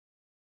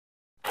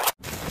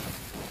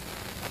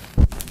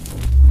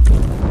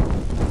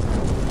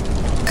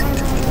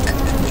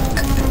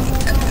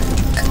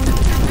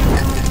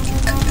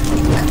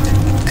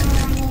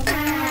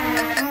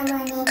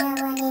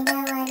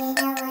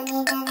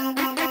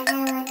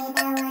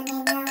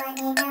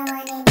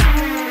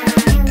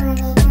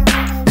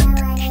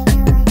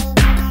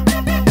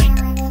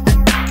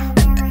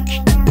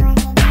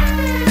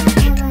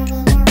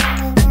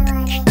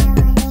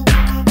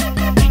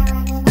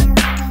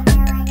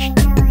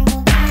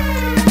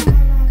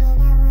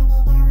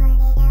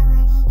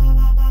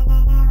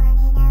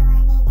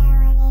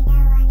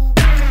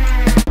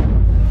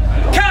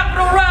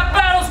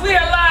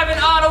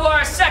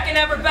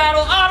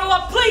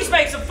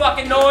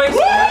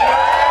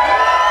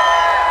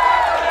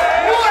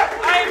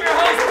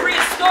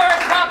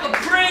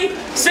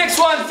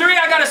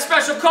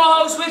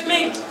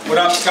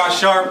Scott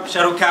Sharp,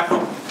 Shadow Capital,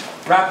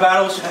 rap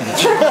battles.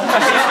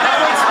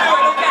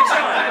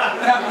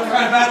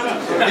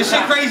 This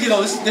shit crazy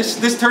though.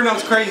 This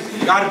turnout's crazy.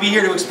 You gotta be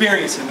here to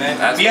experience it, man.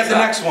 Be at the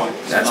next one.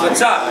 That's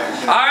what's up.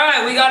 All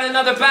right, we got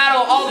another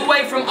battle all the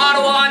way from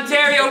Ottawa,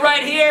 Ontario,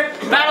 right here.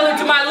 Battler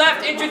to my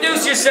left,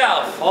 introduce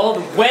yourself. All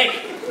the way.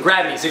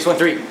 Gravity,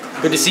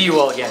 613. Good to see you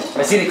all again.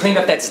 I see they cleaned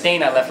up that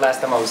stain I left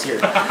last time I was here.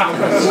 All right.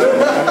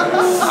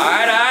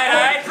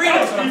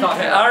 Freedom's what I'm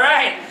talking about. All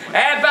right,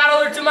 and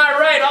battler to my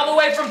right, all the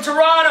way from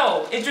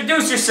Toronto,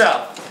 introduce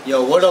yourself.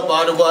 Yo, what up,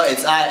 Ottawa?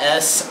 It's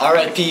I.S,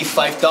 RIP,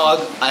 Fife Dog,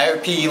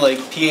 IRP, like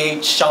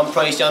PH, Sean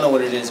Price, y'all know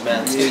what it is,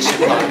 man. Let's get this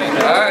shit popping.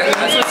 Alright,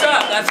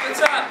 that's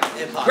what's up.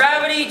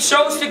 Gravity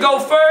chose to go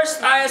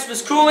first. I.S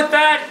was cool with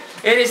that.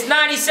 It is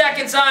 90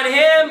 seconds on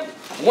him.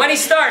 When he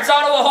starts,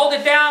 Ottawa, hold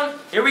it down.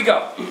 Here we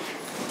go.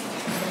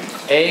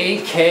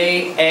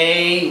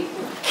 AKA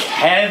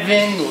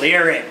Kevin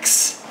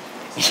Lyrics.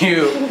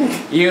 You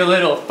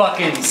little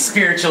fucking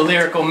spiritual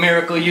lyrical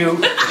miracle, you. Oh,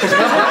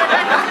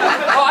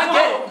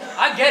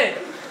 I get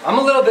it. I'm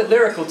a little bit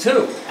lyrical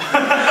too.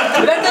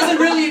 But that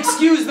doesn't really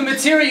excuse the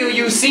material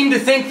you seem to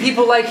think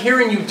people like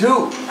hearing you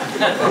do.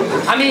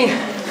 I mean,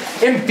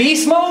 in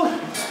beast mode,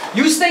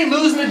 you stay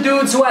losing to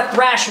dudes who have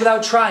thrash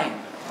without trying.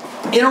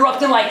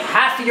 Interrupting like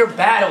half of your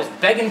battles,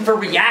 begging for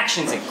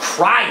reactions and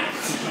crying.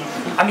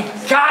 I mean,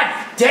 god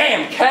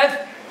damn,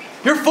 Kev.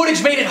 Your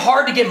footage made it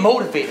hard to get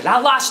motivated. I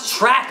lost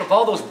track of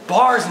all those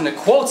bars and the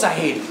quotes I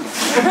hated.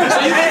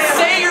 So you can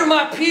say you're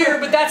my peer,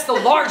 but that's the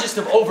largest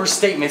of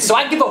overstatements. So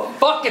I give a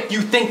fuck if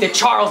you think that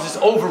Charles is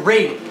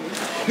overrated.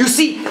 You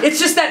see, it's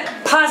just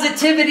that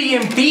positivity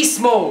in beast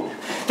mode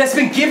that's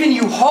been giving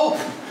you hope.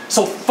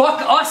 So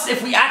fuck us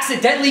if we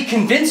accidentally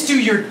convinced you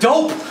you're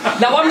dope.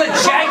 Now I'm the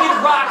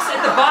jagged rocks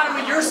at the bottom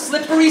of your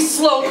slippery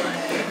slope.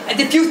 And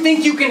if you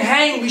think you can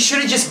hang, we should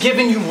have just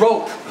given you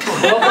rope.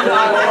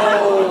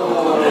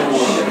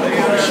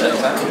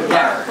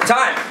 Yeah,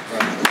 time.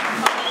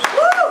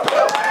 Woo!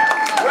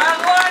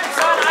 Round one, it's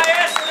on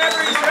I.S. whenever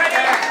he's ready.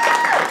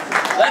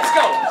 Let's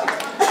go.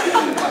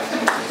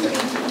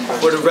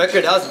 For the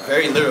record, that was a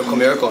very lyrical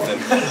miracle of him.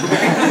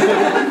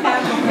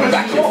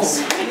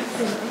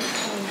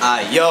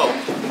 Yo.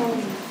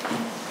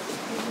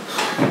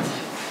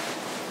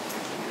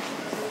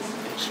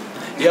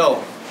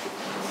 Yo.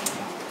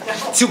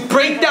 To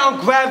break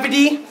down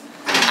gravity,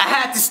 I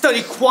had to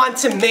study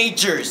quantum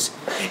majors,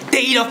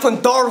 data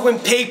from Darwin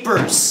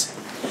papers,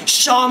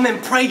 shaman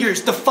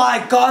prayers,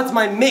 defy God's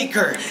my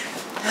maker.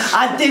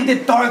 I dig the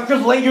darker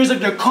layers of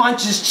your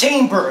conscious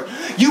chamber.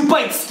 You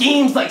bite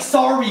schemes like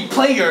sorry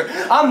player.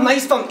 I'm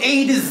nice from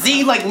A to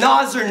Z like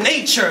Nas or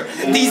Nature.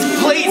 These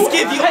blades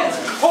give you...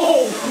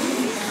 Oh!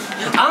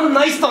 I'm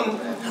nice from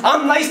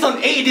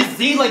A to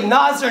Z like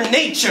Nas or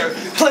Nature.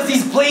 Plus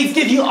these blades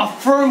give you a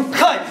firm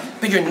cut,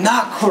 but you're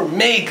not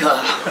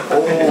Cormega.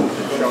 Oh.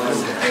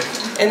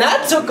 And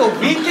I took a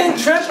weekend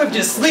trip with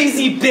your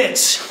sleazy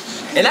bitch.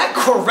 And I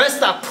caressed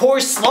that poor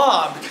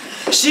slob.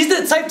 She's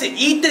the type to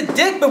eat the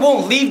dick but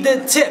won't leave the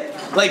tip.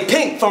 Like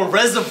Pink from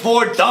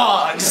Reservoir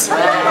Dogs.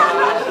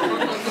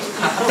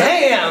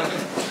 Damn,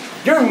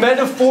 your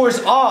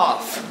metaphor's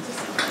off.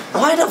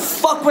 Why the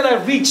fuck would I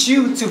reach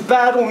you to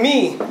battle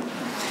me?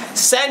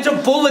 Sandra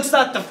Bullock's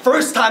not the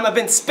first time I've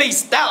been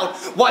spaced out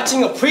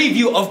watching a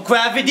preview of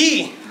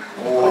Gravity.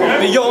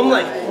 But yo, I'm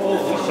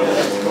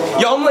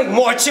like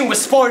marching with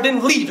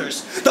Spartan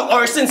leaders. The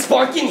arson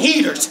sparking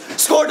heaters.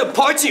 Score the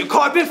parts in your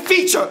carbon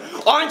feature.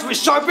 Armed with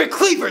sharper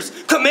cleavers.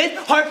 Commit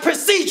heart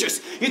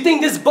procedures. You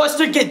think this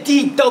buster get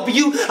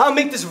DW? I'll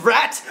make this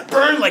rat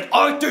burn like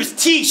Arthur's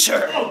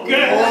t-shirt.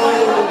 Okay.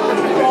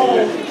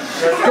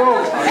 Let's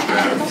go.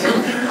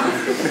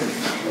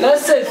 And I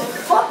said,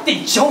 fuck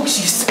the jokes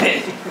you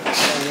spit.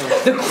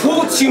 The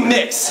quotes you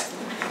mix.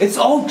 It's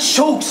all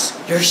jokes,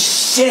 you're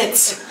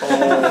shit.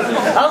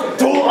 I'll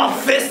throw a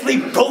fist,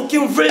 leave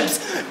broken ribs.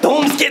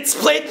 Domes get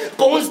split,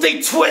 bones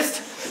they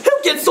twist.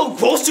 He'll get so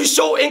gross to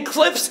show in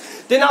clips,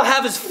 then I'll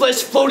have his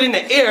flesh float in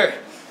the air.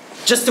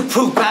 Just to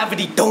prove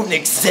gravity don't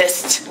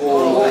exist.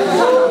 Alright,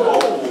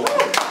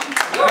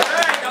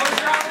 that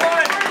was round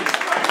one.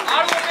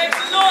 Ottawa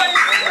makes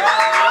noise.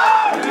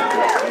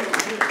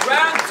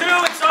 Round two,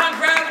 it's on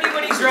Gravity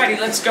when he's ready.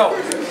 Let's go.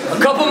 A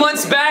couple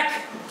months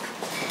back,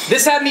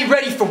 this had me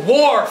ready for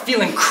war,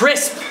 feeling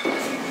crisp.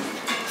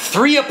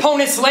 3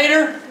 opponents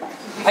later,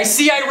 I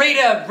see I rate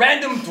a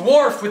random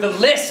dwarf with a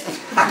lisp.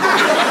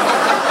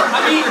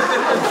 I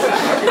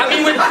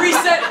mean, when Pre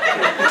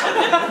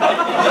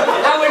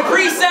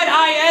said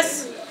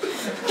I.S,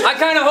 I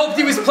kind of hoped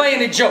he was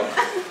playing a joke.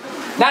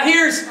 Now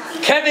here's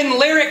Kevin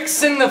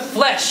Lyrics in the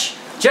flesh,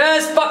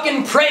 just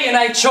fucking praying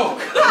I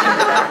choke.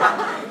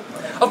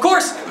 Of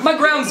course, my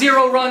ground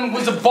zero run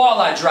was a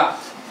ball I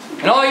dropped.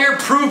 And all your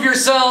prove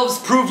yourselves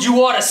proved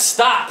you ought to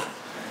stop.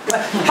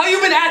 How you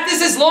been at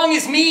this as long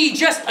as me,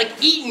 just like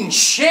eating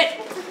shit?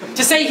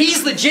 To say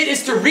he's legit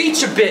is to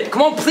reach a bit.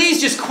 Come on, please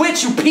just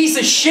quit, you piece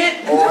of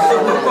shit.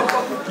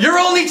 Your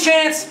only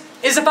chance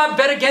is if I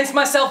bet against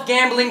myself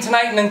gambling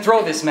tonight and then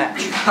throw this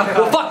match.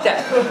 Well, fuck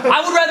that.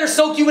 I would rather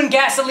soak you in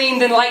gasoline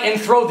than light and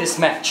throw this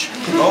match.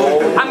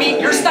 I mean,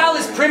 your style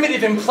is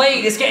primitive and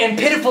played. It's getting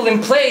pitiful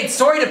and played.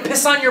 Sorry to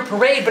piss on your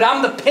parade, but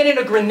I'm the pin in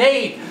a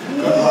grenade.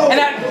 And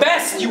at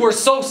best, you are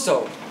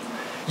so-so.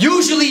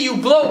 Usually you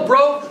blow,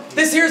 bro.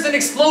 This here's an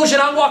explosion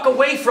I walk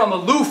away from,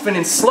 aloof and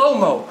in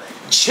slow-mo.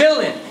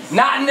 Chillin',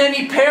 not in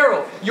any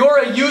peril. You're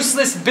a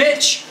useless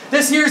bitch.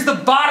 This here's the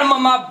bottom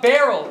of my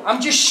barrel. I'm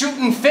just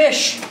shooting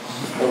fish.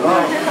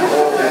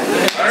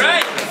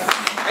 Alright,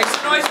 make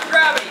some noise for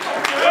Gravity.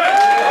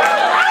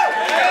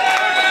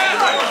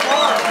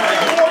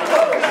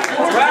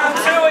 Round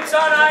 2, it's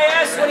on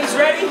I.S. when he's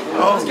ready.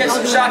 Let's get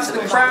some shots of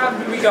the crowd.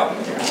 Here we go.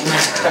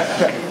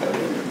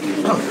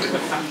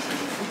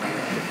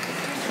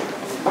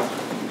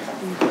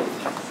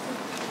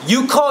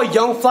 You call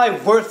Young Fly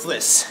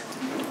worthless.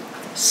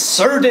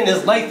 Certain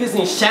his life is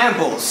in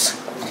shambles.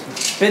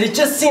 But it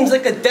just seems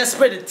like a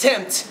desperate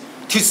attempt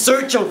to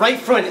search and right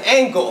for an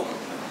angle.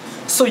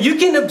 So you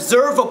can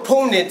observe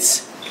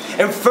opponents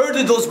and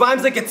further those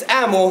rhymes like it's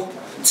ammo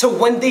till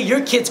one day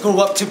your kids grow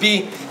up to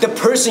be the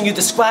person you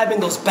describe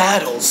in those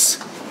battles.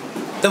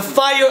 The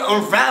fire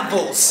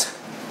unravels.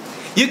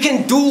 You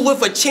can duel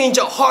with a change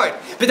of heart,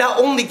 but I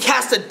only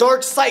cast a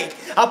dark sight.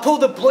 I pull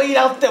the blade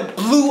out the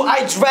blue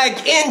I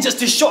drag in just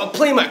to show I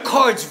play my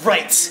cards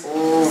right.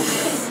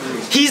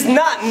 He's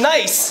not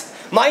nice.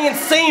 My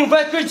insane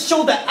records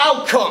show the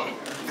outcome.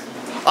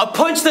 I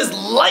punched this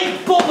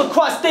light bulb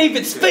across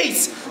David's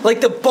face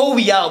like the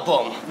Bowie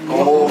album.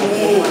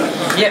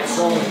 Yes.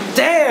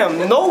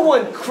 Damn, no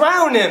one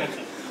crown him.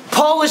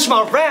 Polish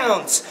my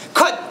rounds,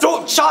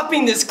 cutthroat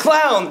chopping this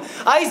clown,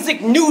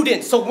 Isaac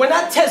Newton, so when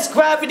I test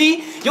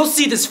gravity, you'll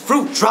see this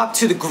fruit drop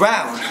to the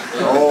ground.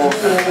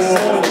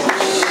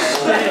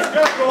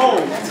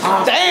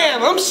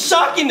 Damn, I'm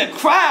shocking the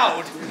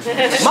crowd.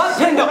 My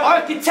pen the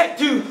architect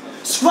to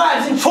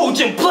scribes and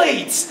Trojan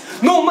blades.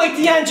 No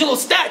Michelangelo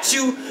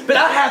statue, but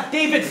I have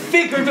David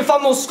figured if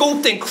I'm no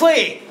sculpting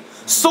clay.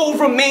 Soul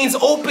remains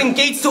open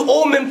gates to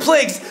omen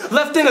plagues,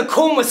 left in a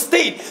coma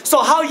state.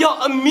 So how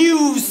y'all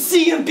amuse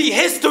CRB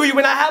history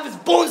when I have his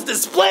bones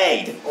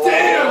displayed?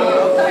 Damn!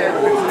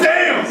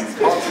 Damn!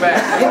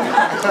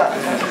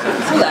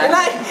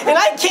 And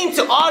I came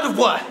to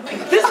Ottawa.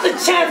 This is the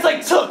chance I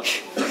took.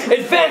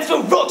 Advance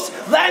for rooks,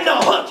 land a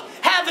hook,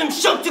 have him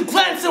shook to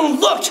glance and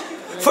look.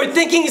 For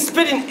thinking he's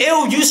spitting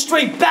ill, you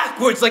stray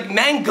backwards like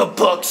manga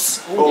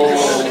books. Time?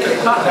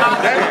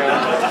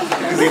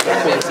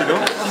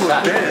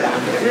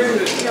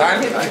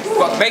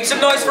 Well, make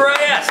some noise for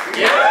I.S.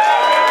 Yeah!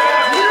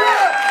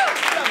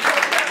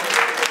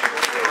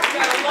 We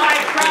got a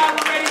live crowd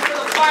ready for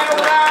the final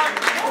round.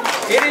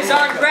 It is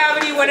on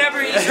Gravity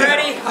whenever he's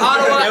ready.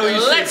 Ottawa,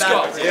 let's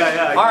go.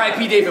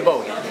 R.I.P. David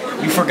Bowie.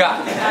 You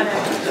forgot.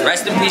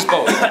 Rest in peace,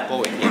 Bowie.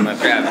 Bowie, in my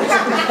Gravity.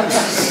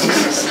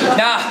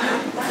 Nah,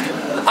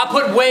 I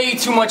put way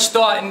too much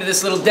thought into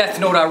this little death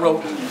note I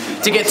wrote.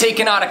 To get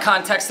taken out of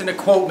context in a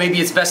quote, maybe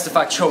it's best if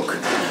I choke.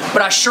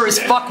 But I sure as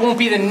fuck won't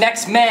be the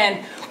next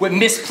man with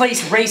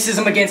misplaced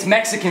racism against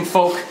Mexican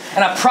folk.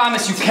 And I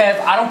promise you, Kev,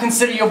 I don't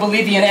consider your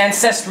Bolivian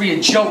ancestry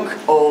a joke.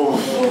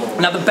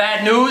 Now the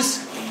bad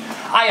news?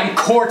 I am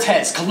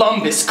Cortez,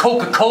 Columbus,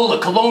 Coca-Cola,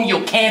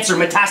 colonial cancer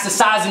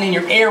metastasizing in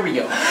your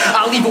area.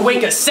 I'll leave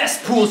awake a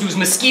cesspools whose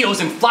mosquitoes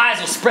and flies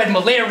will spread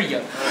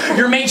malaria.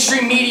 Your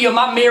mainstream media,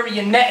 my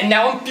marionette, and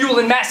now I'm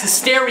fueling mass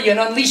hysteria and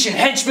unleashing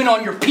henchmen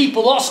on your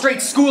people, all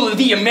straight school of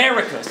the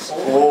Americas.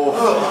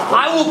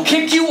 I will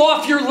kick you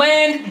off your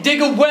land, dig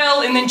a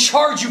well, and then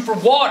charge you for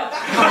water.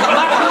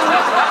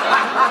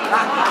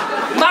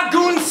 My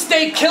goons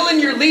stay killing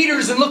your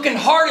leaders and looking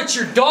hard at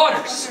your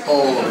daughters.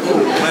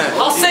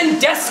 I'll send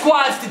death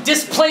squads to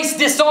displace,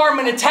 disarm,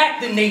 and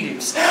attack the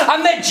natives.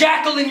 I'm that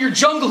jackal in your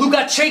jungle who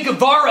got Che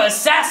Guevara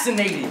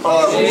assassinated.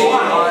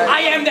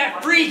 I am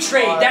that free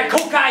trade, that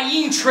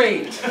cocaine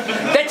trade,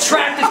 that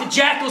trap that the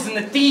jackals and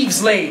the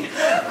thieves laid.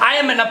 I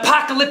am an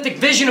apocalyptic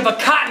vision of a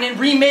continent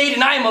remade,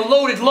 and I am a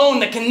loaded loan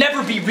that can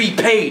never be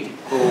repaid.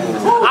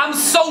 I'm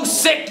so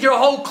sick your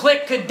whole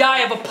clique could die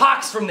of a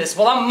pox from this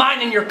while I'm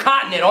mining your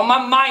continent on my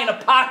Mayan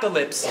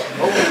apocalypse.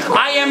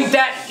 I am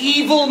that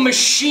evil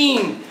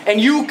machine,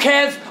 and you,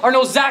 Kev, are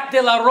no Zac de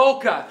la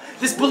Roca.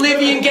 This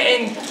Bolivian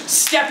getting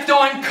stepped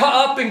on, cut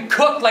up, and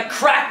cooked like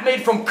crack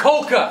made from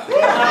coca.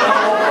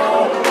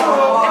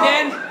 And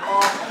then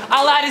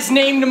I'll add his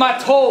name to my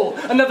toll,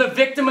 another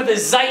victim of the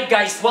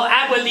zeitgeist, while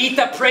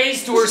Abuelita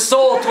prays to her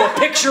soul to a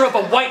picture of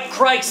a white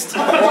Christ.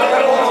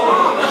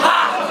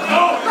 Ha!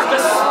 The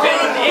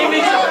spitting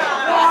image.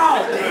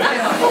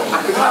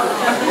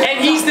 And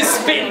he's the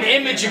spitting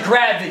image of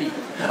gravity,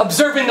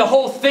 observing the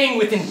whole thing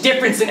with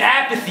indifference and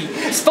apathy.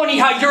 It's funny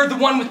how you're the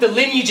one with the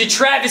lineage of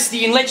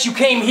travesty and let you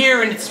came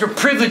here and it's your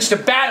privilege to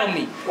battle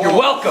me. You're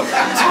welcome.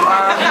 Make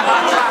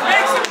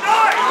some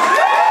noise!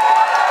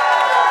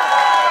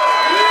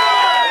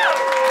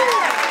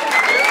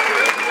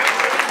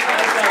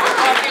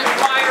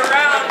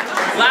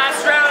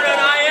 Last round on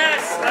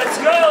I.S. Let's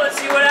go. Let's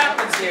see what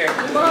happens here.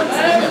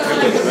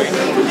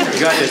 You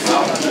got this.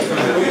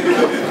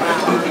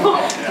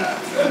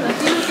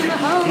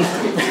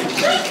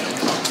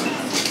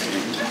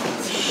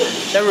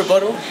 that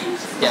rebuttal?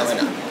 Yeah, why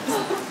not?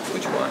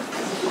 What you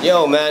want?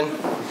 Yo, man.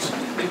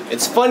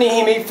 It's funny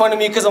he made fun of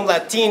me because I'm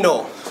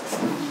Latino.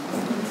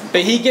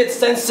 But he gets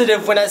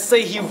sensitive when I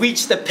say he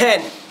reached the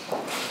pen.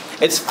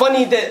 It's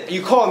funny that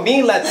you call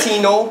me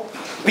Latino,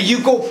 but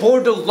you go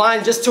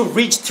borderline just to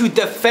reach to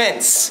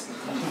defense.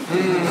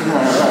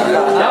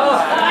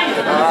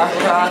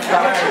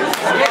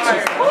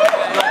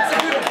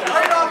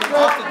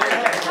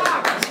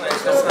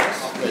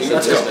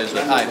 Let's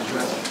go.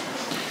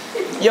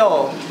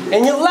 Yo,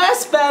 in your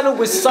last battle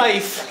with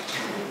Syph,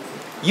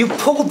 you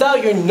pulled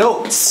out your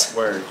notes.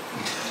 Word.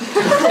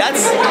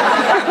 That's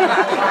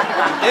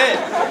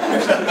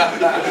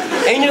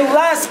it. In your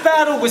last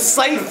battle with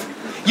Syph,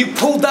 you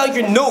pulled out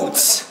your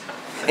notes.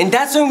 And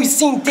that's when we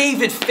seen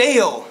David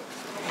fail.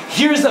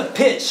 Here's a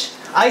pitch.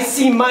 I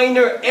see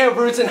minor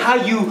errors in how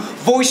you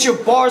voice your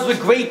bars with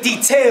great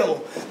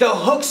detail. The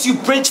hooks you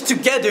bridge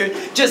together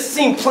just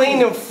seem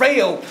plain and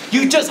frail.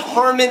 You just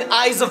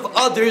harmonize of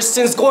others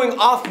since going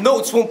off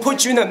notes won't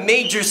put you in a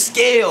major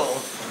scale.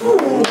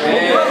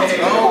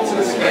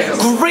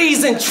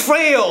 Graze and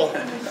trail.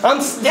 I'm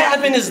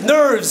stabbing his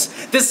nerves.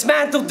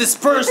 Dismantle,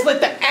 disperse, let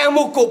the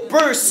ammo go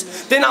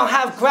burst. Then I'll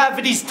have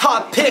gravity's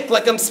top pick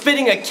like I'm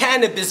spitting a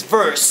cannabis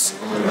verse.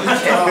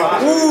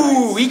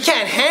 Ooh, he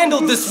can't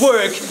handle this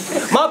work.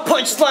 My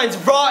punchline's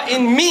raw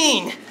and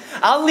mean.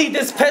 I'll lead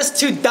this pest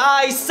to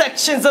die.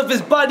 Sections of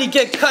his body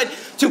get cut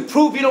to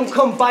prove you don't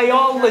come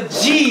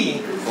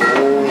biology.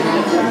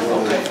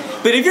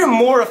 But if you're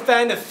more a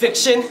fan of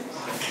fiction,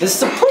 then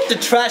support the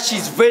trash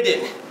he's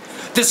written.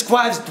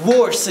 Describes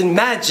dwarfs and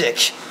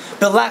magic,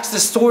 but lacks the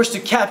source to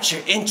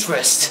capture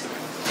interest.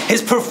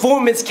 His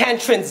performance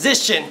can't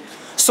transition,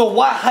 so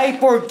why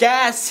hype or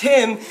gas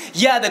him?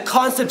 Yeah, the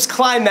concept's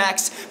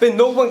climax, but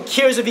no one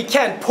cares if he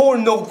can't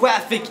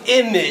pornographic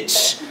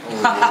image.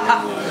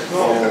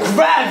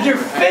 Grab, you're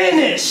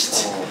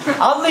finished!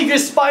 I'll leave your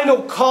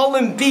spinal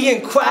column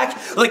being crack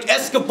like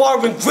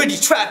Escobar in gritty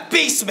trap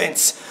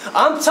basements.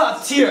 I'm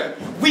top tier,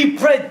 we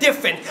bred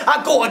different.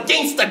 I go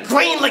against the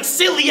grain like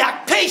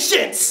celiac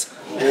patients.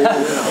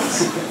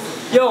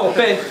 Yo,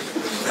 Ben,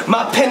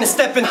 my pen is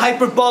stepping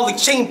hyperbolic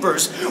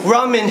chambers where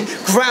I'm in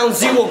ground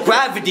zero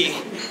gravity.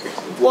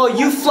 Well,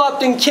 you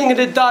flopped in King of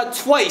the Dot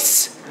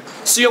twice,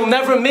 so you'll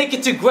never make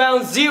it to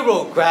ground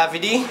zero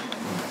gravity.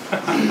 Yo,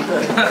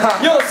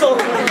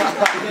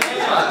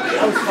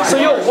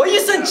 what you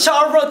sent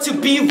Chara to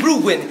be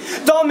ruined?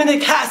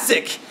 Dominic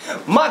Hasek.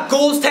 My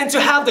goals tend to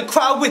have the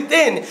crowd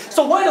within.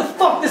 So why the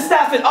fuck the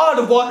staff in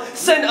Ottawa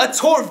send a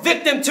tour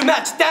victim to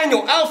match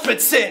Daniel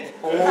Alfredson?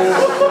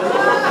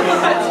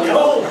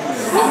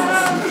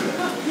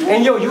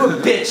 And yo, you a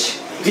bitch.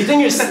 You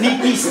think you're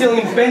sneaky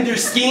stealing vendor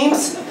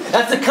schemes?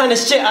 That's the kind of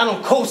shit I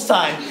don't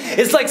co-sign.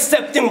 It's like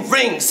Septim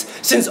Rings,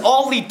 since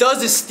all he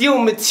does is steal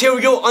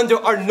material under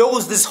our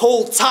nose this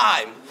whole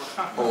time.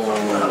 Ottawa,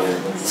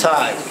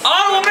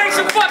 make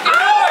some fucking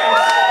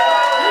noise!